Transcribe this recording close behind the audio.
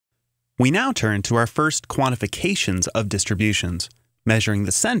We now turn to our first quantifications of distributions, measuring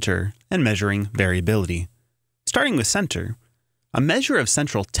the center and measuring variability. Starting with center, a measure of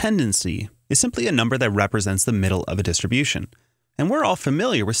central tendency is simply a number that represents the middle of a distribution. And we're all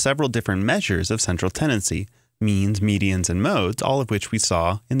familiar with several different measures of central tendency, means, medians, and modes, all of which we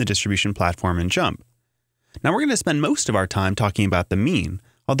saw in the distribution platform and JMP. Now we're going to spend most of our time talking about the mean,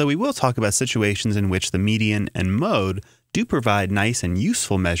 although we will talk about situations in which the median and mode do provide nice and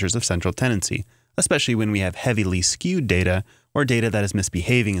useful measures of central tendency, especially when we have heavily skewed data or data that is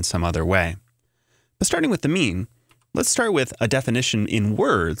misbehaving in some other way. But starting with the mean, let's start with a definition in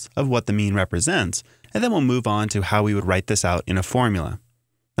words of what the mean represents, and then we'll move on to how we would write this out in a formula.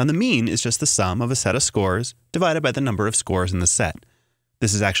 Now the mean is just the sum of a set of scores divided by the number of scores in the set.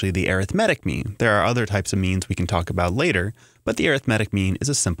 This is actually the arithmetic mean. There are other types of means we can talk about later, but the arithmetic mean is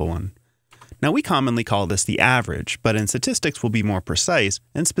a simple one. Now we commonly call this the average, but in statistics we'll be more precise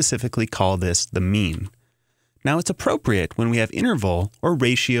and specifically call this the mean. Now it's appropriate when we have interval or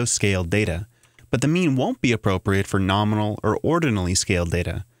ratio scaled data, but the mean won't be appropriate for nominal or ordinally scaled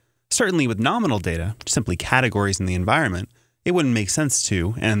data. Certainly with nominal data, simply categories in the environment, it wouldn't make sense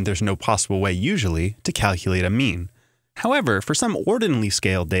to, and there's no possible way usually, to calculate a mean. However, for some ordinally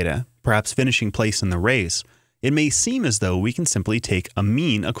scaled data, perhaps finishing place in the race, it may seem as though we can simply take a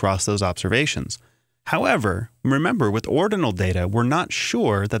mean across those observations. However, remember with ordinal data, we're not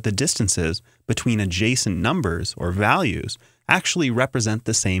sure that the distances between adjacent numbers or values actually represent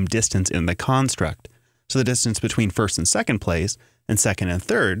the same distance in the construct. So the distance between first and second place and second and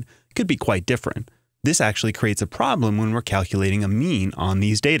third could be quite different. This actually creates a problem when we're calculating a mean on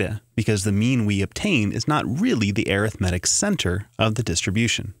these data, because the mean we obtain is not really the arithmetic center of the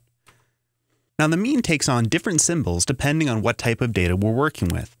distribution. Now the mean takes on different symbols depending on what type of data we're working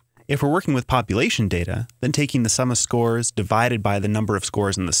with. If we're working with population data, then taking the sum of scores divided by the number of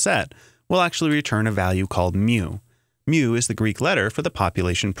scores in the set will actually return a value called mu. Mu is the Greek letter for the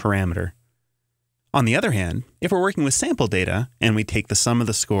population parameter. On the other hand, if we're working with sample data and we take the sum of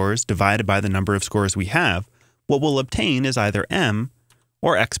the scores divided by the number of scores we have, what we'll obtain is either m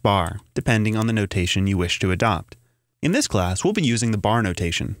or x bar, depending on the notation you wish to adopt. In this class, we'll be using the bar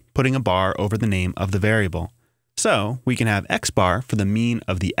notation, putting a bar over the name of the variable. So we can have x bar for the mean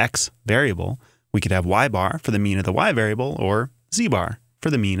of the x variable, we could have y bar for the mean of the y variable, or z bar for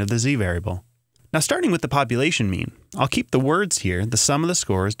the mean of the z variable. Now starting with the population mean, I'll keep the words here, the sum of the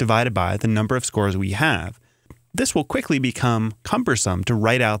scores divided by the number of scores we have. This will quickly become cumbersome to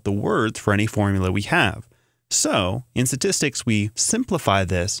write out the words for any formula we have. So in statistics, we simplify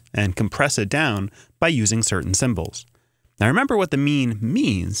this and compress it down by using certain symbols. Now remember what the mean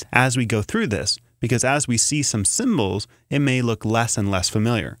means as we go through this, because as we see some symbols, it may look less and less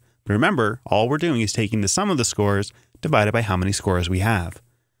familiar. But remember, all we're doing is taking the sum of the scores divided by how many scores we have.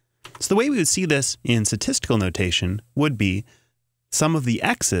 So the way we would see this in statistical notation would be sum of the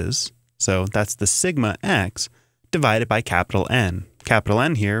x's, so that's the sigma x, divided by capital N. Capital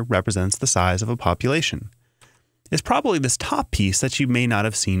N here represents the size of a population. It's probably this top piece that you may not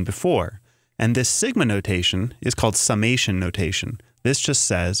have seen before, and this sigma notation is called summation notation. This just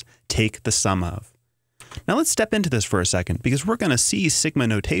says take the sum of. Now let's step into this for a second, because we're going to see sigma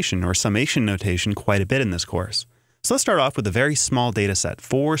notation or summation notation quite a bit in this course. So let's start off with a very small data set,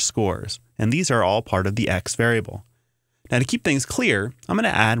 4 scores, and these are all part of the x variable. Now to keep things clear, I'm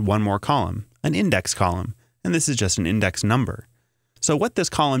going to add one more column, an index column, and this is just an index number. So what this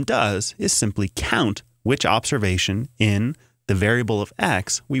column does is simply count which observation in the variable of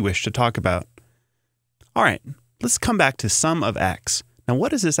x we wish to talk about. All right, let's come back to sum of x. Now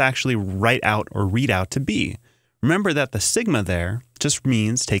what does this actually write out or read out to be? Remember that the sigma there just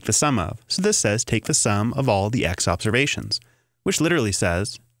means take the sum of. So this says take the sum of all the x observations, which literally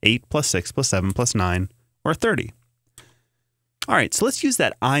says 8 plus 6 plus 7 plus 9, or 30. All right, so let's use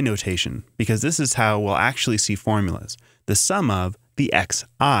that I notation, because this is how we'll actually see formulas. The sum of the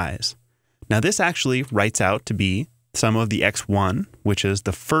xi's. Now this actually writes out to be sum of the x1, which is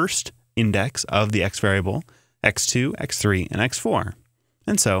the first index of the x variable, x2, x3, and x4.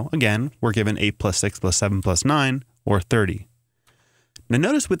 And so, again, we're given 8 plus 6 plus 7 plus 9, or 30. Now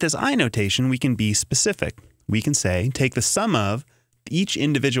notice with this I notation, we can be specific. We can say, take the sum of each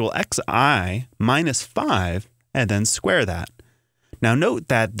individual xi minus 5, and then square that. Now note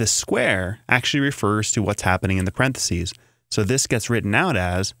that the square actually refers to what's happening in the parentheses. So this gets written out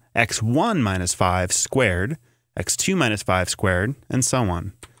as x1 minus 5 squared, x2 minus 5 squared, and so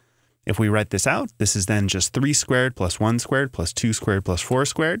on. If we write this out, this is then just 3 squared plus 1 squared plus 2 squared plus 4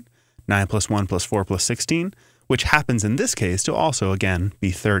 squared, 9 plus 1 plus 4 plus 16, which happens in this case to also, again,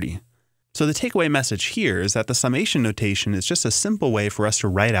 be 30. So the takeaway message here is that the summation notation is just a simple way for us to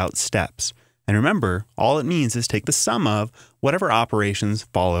write out steps. And remember, all it means is take the sum of whatever operations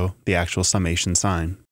follow the actual summation sign.